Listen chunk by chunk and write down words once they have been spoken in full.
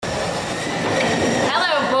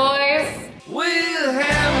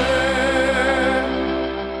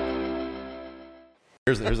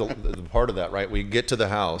Here's the part of that, right? We get to the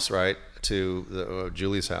house, right, to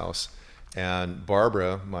Julie's house, and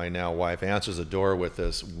Barbara, my now wife, answers the door with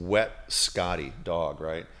this wet Scotty dog,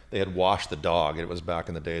 right? They had washed the dog. It was back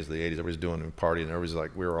in the days of the 80s. Everybody's doing a party, and everybody's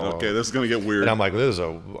like, we were all... Okay, this is going to get weird. And I'm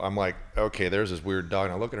like, okay, there's this weird dog.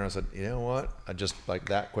 And I look at her and I said, you know what? I just, like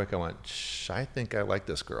that quick, I went, I think I like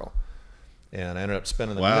this girl. And I ended up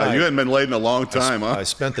spending the night. Wow, you hadn't been laid in a long time, huh? I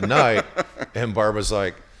spent the night, and Barbara's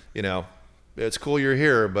like, it's cool you're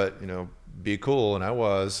here, but, be cool. And I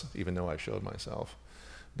was, even though I showed myself.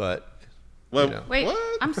 But... Wait,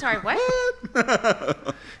 what? I'm sorry, what?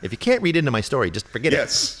 If you can't read into my story, just forget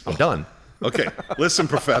it. I'm done. Okay, listen,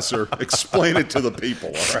 Professor, explain it to the people.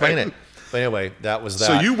 All right? Explain it. But anyway, that was that.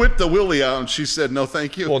 So you whipped the willy out, and she said, no,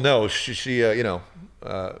 thank you? Well, no, she well,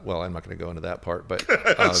 I'm not going to go into that part,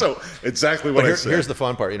 but... so exactly what I said. Here's the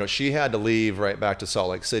fun part. She had to leave right back to Salt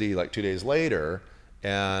Lake City like 2 days later.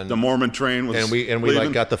 And the Mormon train was and we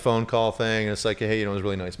like got the phone call thing, and it's like, hey, it was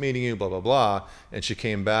really nice meeting you, blah blah blah. And she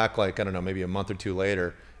came back like, I don't know, maybe a month or two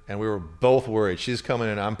later, and we were both worried. She's coming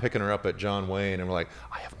in, I'm picking her up at John Wayne, and we're like,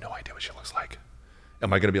 I have no idea what she looks like.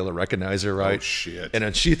 Am I going to be able to recognize her, right? Oh shit! And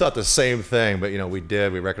then she thought the same thing, but we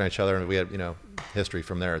did. We recognized each other, and we had history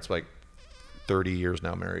from there. It's like 30 years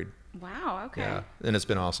now married. Wow. Okay. Yeah, and it's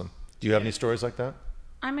been awesome. Do you have any stories like that?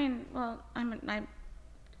 I mean, well, I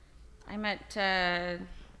met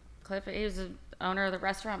Cliff. He was the owner of the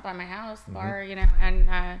restaurant by my house, the bar,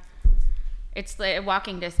 and it's a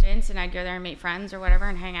walking distance, and I'd go there and meet friends or whatever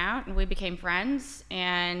and hang out, and we became friends,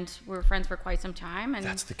 and we were friends for quite some time. And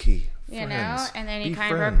that's the key. Friends. And then he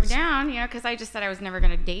kind of broke me down, because I just said I was never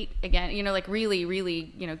going to date again, like really, really,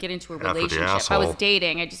 get into a relationship. I was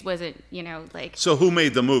dating. I just wasn't, like. So who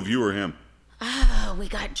made the move, you or him? Oh, we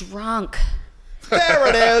got drunk. There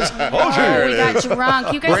it is. We got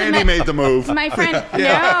drunk. You guys Brandy made the move. My friend,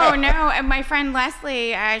 no. And my friend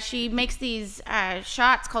Leslie, she makes these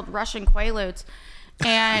shots called Russian Quaaludes,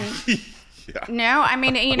 and no, I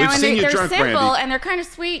mean, and they're simple, Brandy. And they're kind of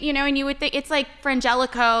sweet, and you would think it's like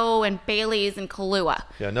Frangelico and Bailey's and Kahlua.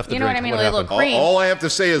 Yeah, enough to drink. What I mean? A little cream. All I have to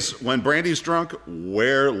say is, when Brandy's drunk,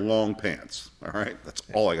 wear long pants. All right, that's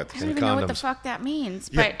all I got to say. I don't even know what the fuck that means,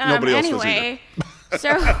 but nobody else does anyway. So,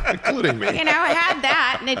 including me. I had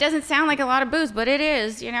that, and it doesn't sound like a lot of booze, but it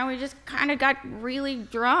is. We just kind of got really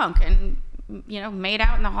drunk and, made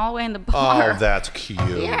out in the hallway in the bar. Oh, that's cute.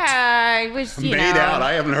 Yeah, it was, Made out?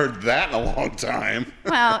 I haven't heard that in a long time.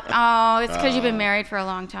 Well, it's because you've been married for a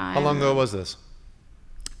long time. How long ago was this?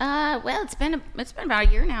 Well, it's been about a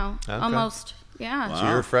year now, almost. Yeah. Wow. So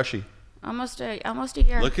you're a freshie. Almost a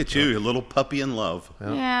year. Look at you, a little puppy in love.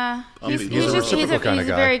 Yeah. He's a reciprocal kind of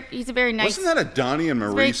guy. He's a very nice. Wasn't that a Donnie and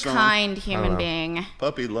Marie song? Very kind human being.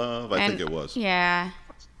 Puppy love, I think it was. Yeah.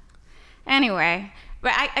 Anyway,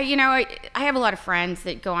 but I have a lot of friends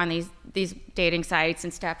that go on these dating sites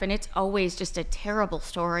and stuff, and it's always just a terrible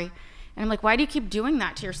story. And I'm like, why do you keep doing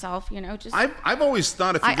that to yourself? Just I've always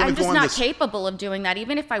thought if you're going to go on I'm just not capable of doing that,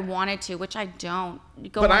 even if I wanted to, which I don't.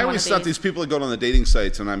 But I always thought these people that go on the dating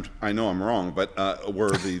sites, and I know I'm wrong, but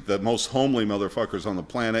were the most homely motherfuckers on the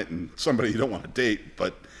planet, and somebody you don't want to date.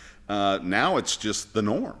 But now it's just the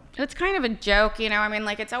norm. It's kind of a joke, I mean,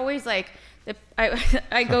 like it's always like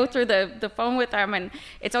I go through the phone with them, and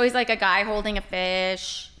it's always like a guy holding a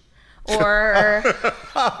fish. Or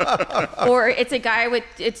it's a guy with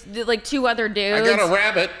it's like two other dudes. I got a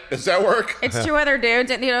rabbit. Does that work? It's two other dudes,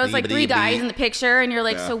 and it's like three guys in the picture, and you're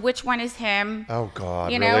like, so which one is him? Oh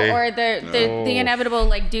God, really? Or the inevitable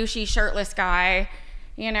like douchey shirtless guy,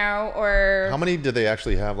 or how many did they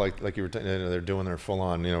actually have? Like you were, they're doing their full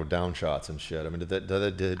on, down shots and shit. I mean, did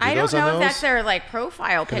I don't know if that's their like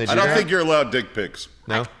profile picture. I don't think you're allowed dick pics.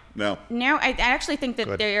 No. No, I actually think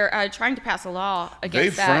that they're trying to pass a law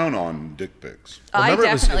against that. They frown on dick pics. I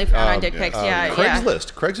definitely frown on dick pics, yeah.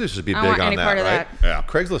 Craigslist. Craigslist should be big on that, right? Yeah.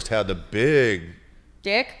 Craigslist had the big...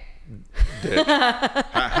 Dick?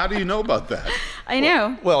 How do you know about that? I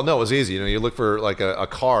know. Well, no, it was easy. You look for like a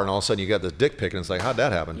car, and all of a sudden you got this dick pic, and it's like, how'd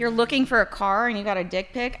that happen? You're looking for a car, and you got a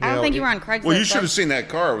dick pic? I don't think you were on Craigslist. Well, you should have seen that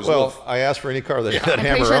car. It was I asked for any car that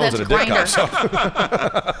Hammer owns and a dick cock. So.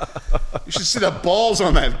 You should see the balls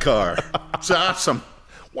on that car. It's awesome.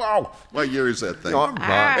 Wow. What year is that thing? No,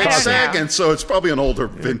 it's second, so it's probably an older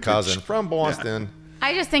vintage. Cousin from Boston.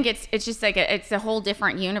 I just think it's just like it's a whole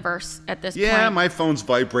different universe at this Yeah, point. my phone's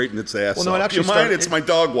vibrating its ass Well, no, it off. actually You mind? started- It's my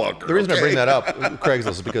dog walker. The reason I okay? bring that up, Craigslist,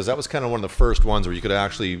 is because that was kind of one of the first ones where you could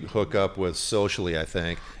actually hook up with socially, I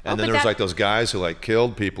think. And then but there was that- like those guys who like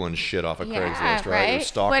killed people and shit off of Craigslist, right? Or Right.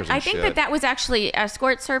 stalkers But and I think shit. that was actually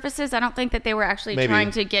escort services. I don't think that they were actually Maybe. trying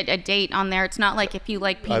to get a date on there. It's not like if you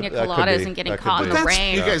like pina that could coladas be. and getting That could caught in be. the That's,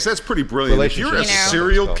 rain. you guys, that's pretty brilliant. If you're a Relationships.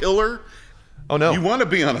 serial You know. killer, Oh no. you want to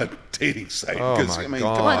be on a dating site. Oh, 'cause, my I mean,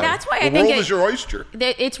 God. come Well, on. that's why the I think world it- is your oyster.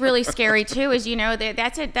 That it's really scary too. Is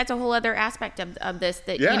that's a whole other aspect of this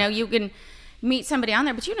that Yeah. you can meet somebody on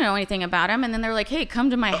there, but you don't know anything about them, and then they're like, hey, come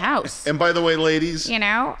to my house. And by the way, ladies, You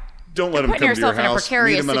know. don't let You're them putting come to your yourself in a house. Meet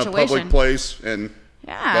precarious them in a public situation. place, and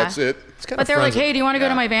Yeah. that's it. It's kind But of they're like, friends- hey, do you want to go Yeah.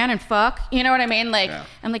 to my van and fuck? You know what I mean? Like, Yeah.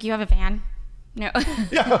 I'm like, you have a van? No.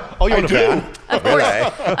 Oh, you own a van?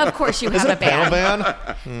 Of course you have Is it a a panel van.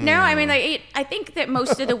 van? No, I mean, like, I think that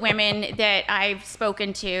most of the women that I've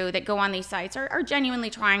spoken to that go on these sites are genuinely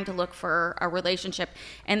trying to look for a relationship.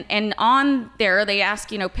 And on there, they ask,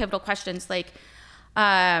 pivotal questions like,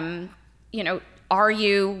 are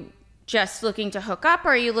you just looking to hook up, or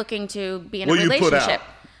are you looking to be in a Will you put relationship? out?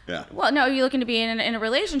 Yeah. Well, no, you're looking to be in a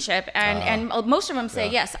relationship, and most of them say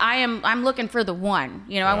yes. I'm looking for the one.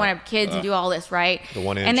 I want to have kids and do all this, right? The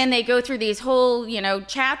 1 inch. And then they go through these whole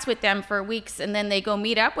chats with them for weeks, and then they go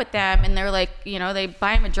meet up with them, and they're like, they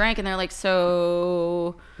buy them a drink, and they're like,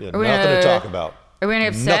 so Yeah, are we nothing gonna, to talk about. Are we gonna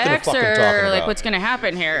have Nothing to sex, fucking or talk like about. what's gonna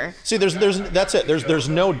happen here? See, there's that's it. There's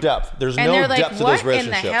no depth. There's And no they're like, depth to what those in the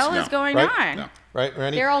relationships. hell is No. going Right? on? No. Right,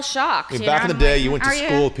 Randy? They're all shocked. I mean, back in the day, you went to "Are you?"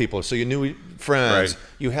 school with people, so you knew friends. Right.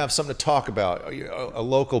 You have something to talk about, a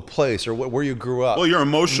local place or where you grew up. Well, you're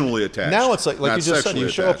emotionally attached. Now it's like not you just said, you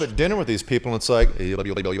sexually show up attached. at dinner with these people, and it's like, do you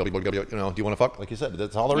want to fuck? Like you said,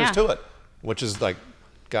 that's all there is Yeah. to it. Which is like,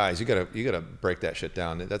 guys, you gotta break that shit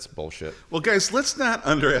down. That's bullshit. Well, guys, let's not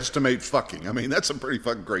underestimate fucking. I mean, that's a pretty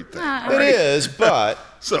fucking great thing. Uh, all right? It is, but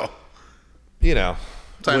So,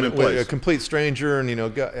 Time and place. a complete stranger, and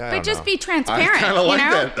But just be transparent. I kinda like you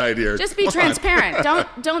know? that idea. Just be Come on. transparent.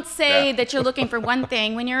 Don't say Yeah. that you're looking for one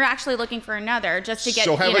thing when you're actually looking for another, just to get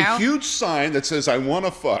so have a huge sign that says, I want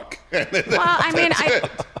to fuck. Well, I mean, That's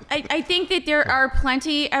it. I think that there are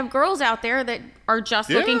plenty of girls out there that are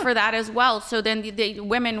just looking Yeah. for that as well. So then the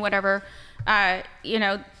women, whatever,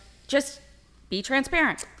 just be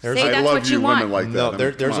transparent. Say I that's love what you you want. women like that. No, I mean,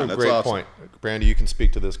 there's come a on, that's great awesome. point, Brandy. You can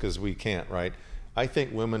speak to this because we can't, right? I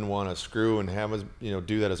think women want to screw and have us,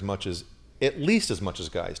 do that at least as much as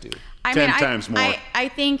guys do. I 10 mean, times more. I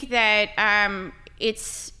think that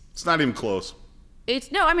it's not even close.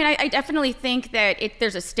 no. I mean, I definitely think that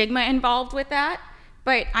there's a stigma involved with that.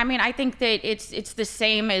 But I mean, I think that it's the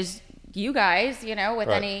same as you guys, with Right.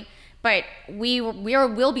 any. But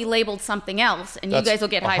we'll be labeled something else, and That's you guys will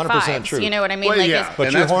get high 100% fives. true. You know what I mean? Well, Like, yeah. it's- But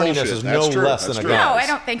And your that's horniness bullshit. is That's no true. less That's than a true. guy's. no, I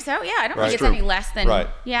don't think so. Yeah, I don't Right. think it's True. any less than. Right.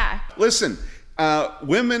 Yeah. Listen,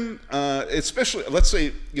 women, especially, let's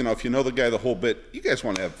say, if you know the guy the whole bit, you guys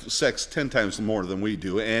want to have sex 10 times more than we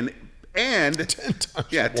do. And 10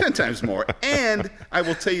 times more. And I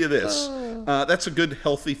will tell you this, that's a good,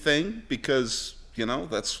 healthy thing because,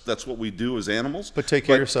 that's what we do as animals. But take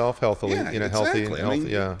care of yourself healthily, Yeah, healthy, exactly.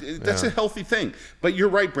 healthy. I mean, that's yeah. a healthy thing. But you're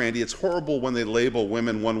right, Brandy. It's horrible when they label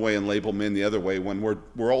women one way and label men the other way when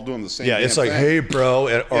we're all doing the same. Yeah, it's damn like, thing. hey, bro,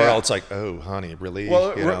 or Yeah. else like, oh, honey, really?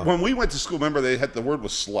 Well, You know? when we went to school, remember they had the word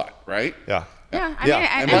was slut, right? Yeah. Yeah. I Yeah. mean,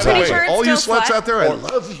 And I'm by the pretty way, sure it's all you still sluts slut. out there, I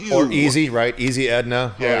love you. Or Easy, right? Easy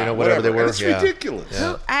Edna, Yeah, or, whatever they were. And it's yeah. ridiculous.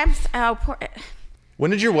 Yeah. Poor,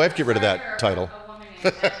 When did your wife get rid of that title?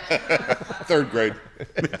 Third grade.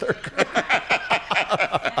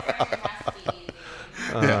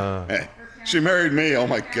 She married me. Oh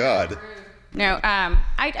my God. No, I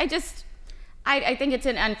think it's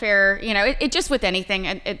an unfair, it just with anything,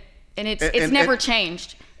 it's And- never and-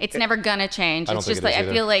 changed. It's never gonna change. I don't It's think just it is like I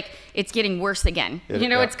either. feel like it's getting worse again.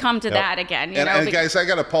 yeah. It's come to Yep. that again. And because- guys, I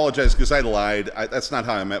got to apologize because I lied. That's not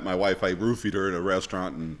how I met my wife. I roofied her at a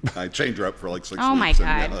restaurant and I chained her up for like 6 Oh, my weeks. And,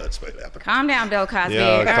 God. yeah, that's what happened. calm down, Bill Cosby.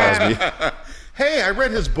 Yeah, Cosby. Hey, I read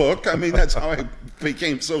his book. I mean, that's how I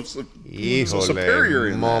became so superior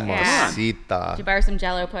in that. Mamacita. Did you borrow some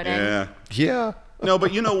Jello pudding? Yeah. Yeah. No,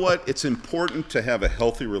 but you know what? It's important to have a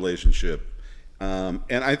healthy relationship. And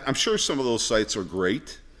I'm sure some of those sites are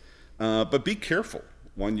great, but be careful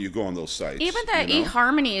when you go on those sites. Even the you know?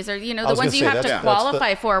 eHarmonies or, the was ones gonna you say, have to that's the-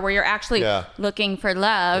 qualify for where you're actually Yeah. looking for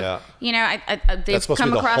love. Yeah. They've That's supposed to come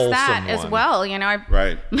be the across that wholesome as one. well.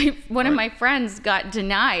 Right. One of my friends got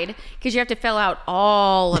denied because you have to fill out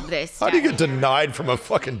all of this How stuff. do you get denied from a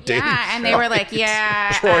fucking dating? Yeah, and they were like,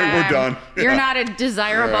 yeah. Troy, we're done. You're Yeah. not a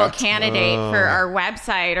desirable Yeah. candidate for our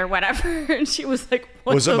website or whatever. And she was like,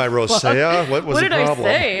 Was it my rosea? What was What the did problem?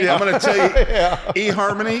 I say? I'm going to tell you,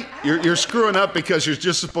 eHarmony, you're screwing up because you're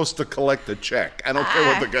just supposed to collect the check. I don't care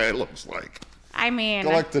what the guy looks like. I mean,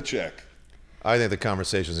 Collect the check. I think the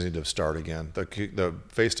conversations need to start again. The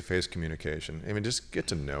face-to-face communication. I mean, just get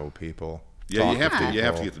to know people. Yeah, talk you have to to. You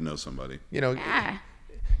have to people. get to know somebody. You know, yeah.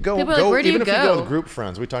 go. People are like, where do even you if you go go? with group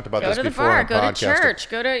friends, we talked about Go this to the before bar, on go to podcasting. church,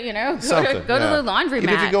 go to Something, go to yeah. the laundromat. Even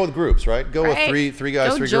if you go with groups, right? Go Right. with three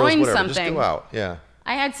guys, Go three girls, join whatever. Just something. go out. Yeah.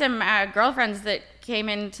 I had some girlfriends that came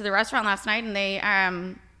into the restaurant last night,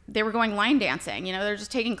 and they were going line dancing. You know, they're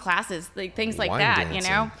just taking classes, like things like Line that. dancing.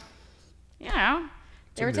 You know,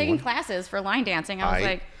 they were new taking one. classes for line dancing. I was I-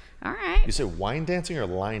 like, all right, You said wine dancing or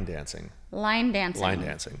line dancing? line dancing. Line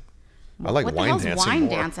dancing. I like What the wine hell's dancing wine more.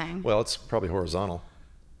 dancing? Well, it's probably horizontal.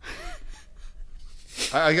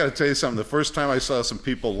 I got to tell you something. The first time I saw some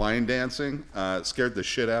people line dancing, it scared the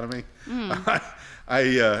shit out of me. Hmm.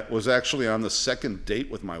 I was actually on the second date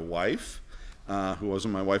with my wife, who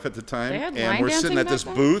wasn't my wife at the time, They had and line we're sitting dancing at back this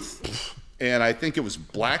then? booth, and I think it was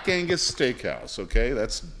Black Angus Steakhouse. Okay,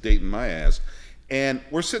 that's dating my ass. And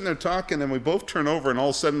we're sitting there talking, and we both turn over, and all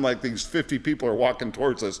of a sudden, like these 50 people are walking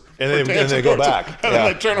towards us. And We're they dancing go towards us. back. And Yeah.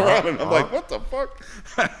 then I turn around, and I'm like, "What the fuck?"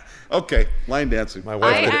 Okay, line dancing. My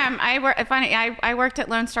wife did it. I worked at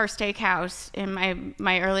Lone Star Steakhouse in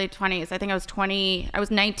my early 20s. I think I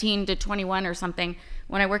was 19 to 21 or something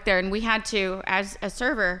when I worked there, and we had to, as a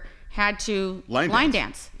server, line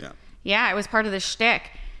dance. Yeah. Yeah, it was part of the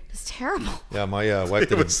shtick. It's terrible. Yeah, my wife It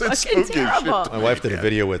did. was Fucking spooky as shit. terrible. My wife did a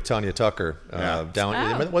video with Tanya Tucker Yeah. down.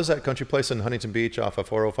 Oh. What was that country place in Huntington Beach off of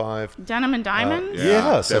 405? Denim and Diamonds? Yeah,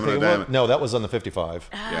 Yes, I Devin think and it was. Diamond. No, that was on the 55.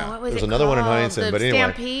 Oh, Yeah. what was There's it another one in called? Huntington, The but anyway.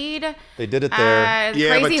 Stampede. They did it there.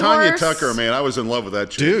 Yeah, Crazy but Tanya Horse. Tucker, man, I was in love with that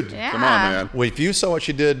chick. Dude. Yeah. Come on, man. Well, if you saw what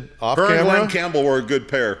she did off Her and camera, Glenn Campbell were a good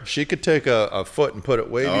pair. she could take a foot and put it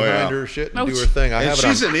way behind yeah. her shit and Oh, do her thing. I And have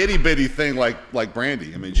she's it on. an itty bitty thing like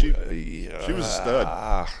Brandy. I mean, she was a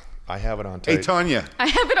stud. I have it on Hey, tape. Tanya. I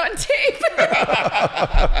have it on tape.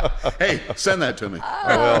 Hey, send that to me.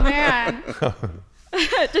 Oh, man.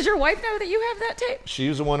 Does your wife know that you have that tape?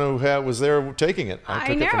 She's the one who was there taking it. I I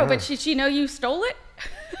took it know, from her. but she know you stole it?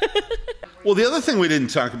 Well, the other thing we didn't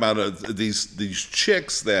talk about are these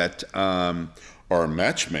chicks that are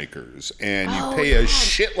matchmakers, and you Oh, pay a God.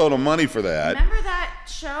 shitload of money for that. Remember that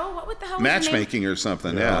show? What the hell was Matchmaking or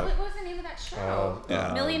something, the name? yeah. What was the name of that show?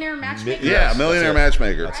 yeah. Millionaire Matchmaker? Yeah, Millionaire That's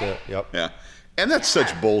Matchmaker. That's it. Yep. Yeah. And that's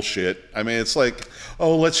such bullshit. I mean, it's like,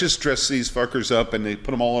 oh, let's just dress these fuckers up and they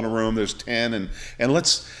put them all in a room. There's 10 and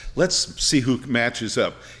let's see who matches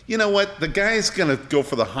up. You know what? The guy's going to go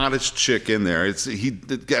for the hottest chick in there. He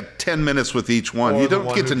got 10 minutes with each one. Or You the don't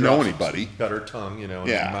one get who to know drops anybody. Got her tongue, in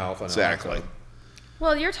Yeah, her mouth. And exactly.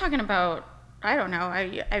 Well, you're talking about, I don't know.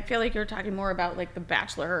 I feel like you're talking more about like The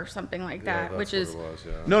Bachelor or something like that, which is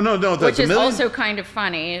No. which is also kind of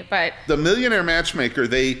funny, but The Millionaire Matchmaker,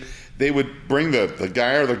 they would bring the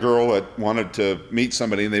guy or the girl that wanted to meet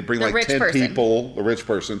somebody, and they bring The like rich 10 person. people, the rich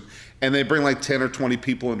person, and they bring like 10 or 20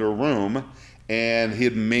 people into a room, and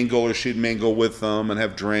he'd mingle or she'd mingle with them and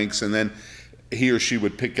have drinks, and then he or she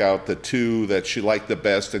would pick out the two that she liked the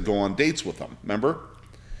best and go on dates with them. Remember?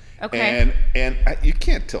 okay. And you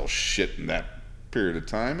can't tell shit in that period of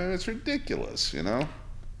time, and it's ridiculous, you know?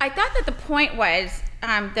 I thought that the point was,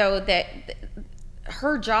 though, that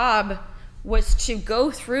her job was to go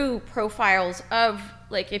through profiles of,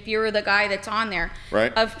 like, if you're the guy that's on there,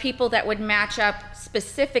 Right. of people that would match up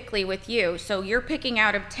specifically with you. So you're picking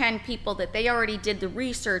out of 10 people that they already did the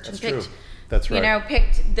research That's and picked, true. That's right. you know,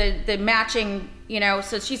 picked the matching, you know,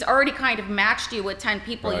 so she's already kind of matched you with 10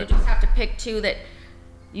 people. You Right. just have to pick two that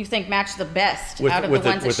you think match the best With- out of with the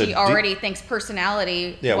a- ones that with a she deep- already thinks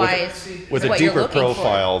personality Yeah, wise with is a what you're deeper looking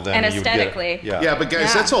profile for. than and you get. aesthetically. Yeah, but guys,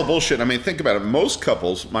 Yeah. that's all bullshit. I mean, think about it. Most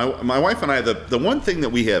couples, my wife and I, the one thing that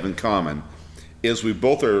we have in common is we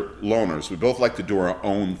both are loners. We both like to do our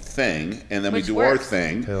own thing, and then Which we do works. our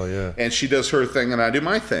thing. Hell yeah. And she does her thing, and I do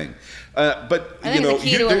my thing. But I think you know, it's the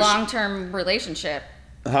key to a there's- long-term relationship.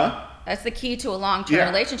 Huh? That's the key to a long-term Yeah.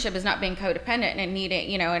 relationship is not being codependent and needing,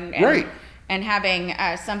 you know, and Right. and having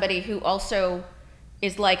somebody who also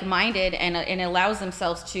is like-minded and allows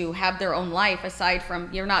themselves to have their own life aside from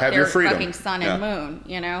you're not Have their your freedom. fucking sun Yeah. and moon,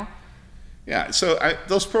 you know. Yeah. So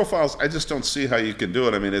those profiles, I just don't see how you can do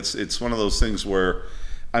it. I mean, it's one of those things where,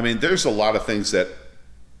 I mean, there's a lot of things that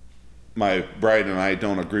my bride and I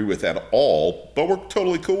don't agree with at all, but we're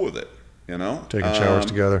totally cool with it. You know, Taking showers Um,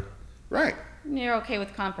 together. Right. You're okay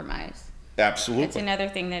with compromise. Absolutely. It's another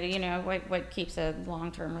thing that, what keeps a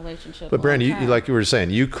long-term relationship. But Brandy, long-term. like you were saying,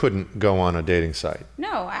 you couldn't go on a dating site.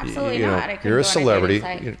 No, absolutely You know, not. I couldn't you're a go on celebrity.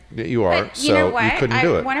 dating site. You are. But so know what? you couldn't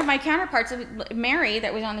do it. One of my counterparts, Mary,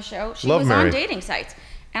 that was on the show, she Love was Mary. on dating sites.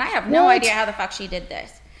 And I have no What? idea how the fuck she did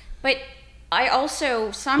this. But I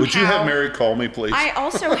also somehow... Would you have Mary call me, please? I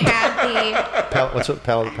also had the... What's it?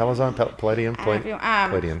 Palazon? Palladium?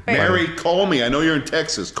 Palladium. but- Mary, call me. I know you're in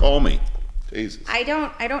Texas. Call me. Jesus. I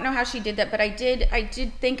don't know how she did that, but I did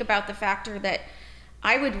think about the factor that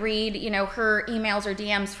I would read, her emails or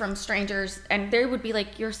DMs from strangers, and they would be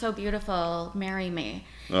like, "You're so beautiful, marry me."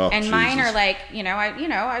 Oh, and mine Jesus. are like,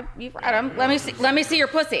 you've read them. Let me see your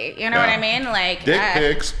pussy. You know what I mean? Like Dick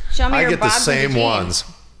pics. Show me I your get the bobs and same jeans. ones.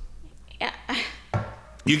 Yeah.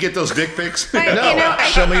 You get those dick pics? But, No,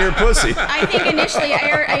 show me your pussy. I think initially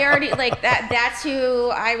I already like that. That's who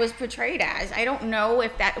I was portrayed as. I don't know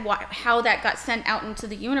if how that got sent out into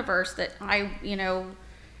the universe that I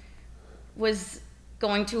was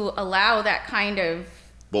going to allow that kind of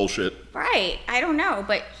Bullshit. right. I don't know,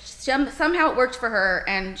 but somehow it worked for her,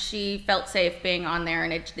 and she felt safe being on there,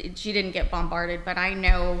 and she didn't get bombarded. But I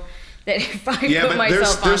know that if I Yeah, put but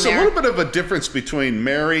myself there's on a there, little bit of a difference between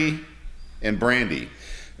Mary and Brandy.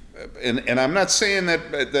 And I'm not saying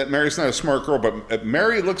that Mary's not a smart girl, but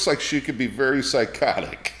Mary looks like she could be very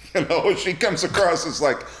psychotic. She comes across as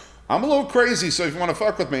like, I'm a little crazy, so if you want to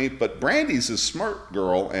fuck with me. But Brandy's a smart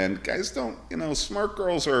girl, and guys don't, smart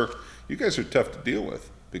girls you guys are tough to deal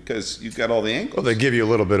with because you've got all the angles. Well, they give you a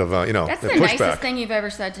little bit of, that's the pushback. nicest thing you've ever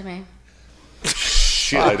said to me.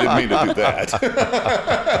 Shit, I didn't mean to do that.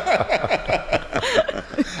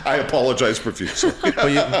 I apologize profusely. But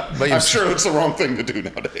I'm you've, sure it's the wrong thing to do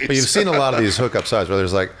nowadays. but you've seen a lot of these hookup sites where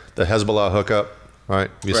there's like the Hezbollah hookup, right?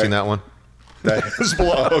 Have you Right. seen that one? That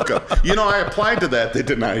Hezbollah hookup. I applied to that. They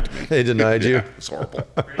denied me. They denied you? Yeah, it's horrible.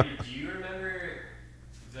 Brady, do you remember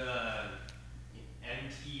the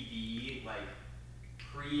MTV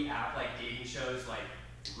pre-app dating shows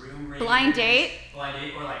Room Raiders, Blind Date? Blind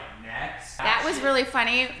Date, or Next? That was really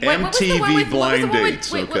funny. MTV Blind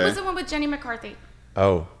Dates, What okay. was the one with Jenny McCarthy?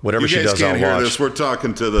 Oh, whatever You she guys does, can't I'll hear watch. this. We're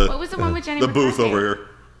talking to What was the one with Jenny the booth McCarthy? over here.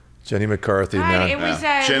 Jenny McCarthy, God, man. it was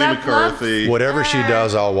Jenny Love- McCarthy. Whatever she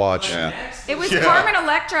does, I'll watch. Yeah. It was Yeah. Carmen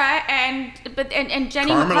Electra and Jenny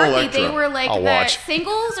Carmen McCarthy. Electra. They were like I'll the watch.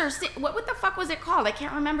 singles or what the fuck was it called? I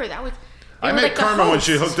can't remember. They I were met like the Carmen when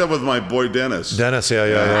she hosts. hooked up with my boy Dennis. Dennis,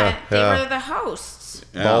 yeah. They were the hosts.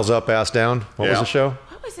 Yeah. Balls up, ass down. What was Yeah. the show?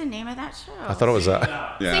 What was the name of that show? I thought it was that.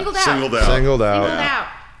 Yeah. Singled Out. Singled out. Singled Out. Singled Out.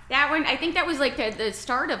 That one, I think that was like the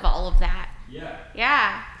start of all of that. Yeah.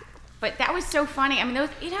 Yeah. But that was so funny. I mean, those,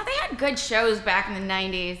 they had good shows back in the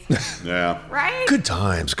 90s, Yeah. right? Good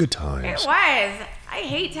times, good It times. was. I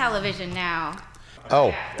hate television now.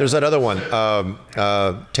 Oh, there's that other one,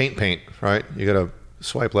 Taint Paint, right? You got to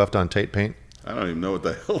swipe left on Taint Paint. I don't even know what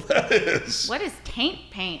the hell that is. What is taint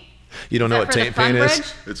paint? You don't know Is what that for Taint the fun Paint bridge?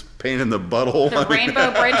 is? It's pain in the butthole. The rainbow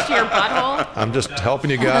bridge to your butthole? I'm just helping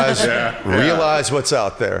you guys realize what's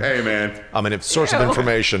out there. Hey, man. I'm a source of Ew.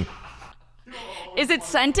 information. Is it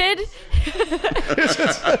scented? Is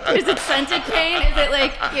it scented paint? Is it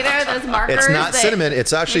like, those markers? It's not that cinnamon.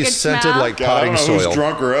 It's actually you can scented smell? like God, I potting don't know soil. who's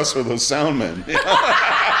drunk or us or the sound men.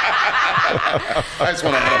 I just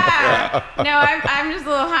want to No, I'm just a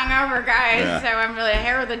little hungover, guys. Yeah. So I'm really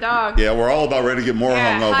hair of the dog. Yeah, we're all about ready to get more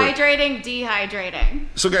hungover. Hydrating, dehydrating.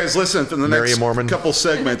 So, guys, listen. For the Mary next Mormon. couple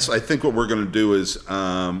segments, I think what we're going to do is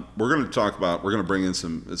we're going to bring in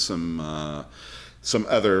some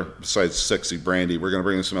other besides sexy Brandy. We're going to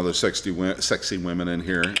bring in some other sexy women in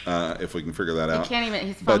here if we can figure that out. I can't even.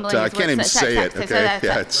 He's But fumbling. I his can't even words. say it. Okay,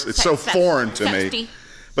 yeah, it's so foreign to me. Sexty.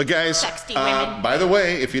 But guys, Sexy women. by the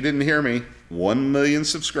way, if you didn't hear me, 1 million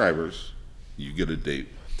subscribers, you get a date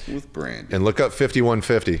with Brandy. And look up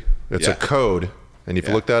 5150. It's Yeah. a code. And if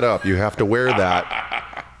you look that up, you have to wear that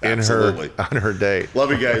on Absolutely. her date. Love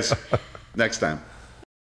you guys. Next time.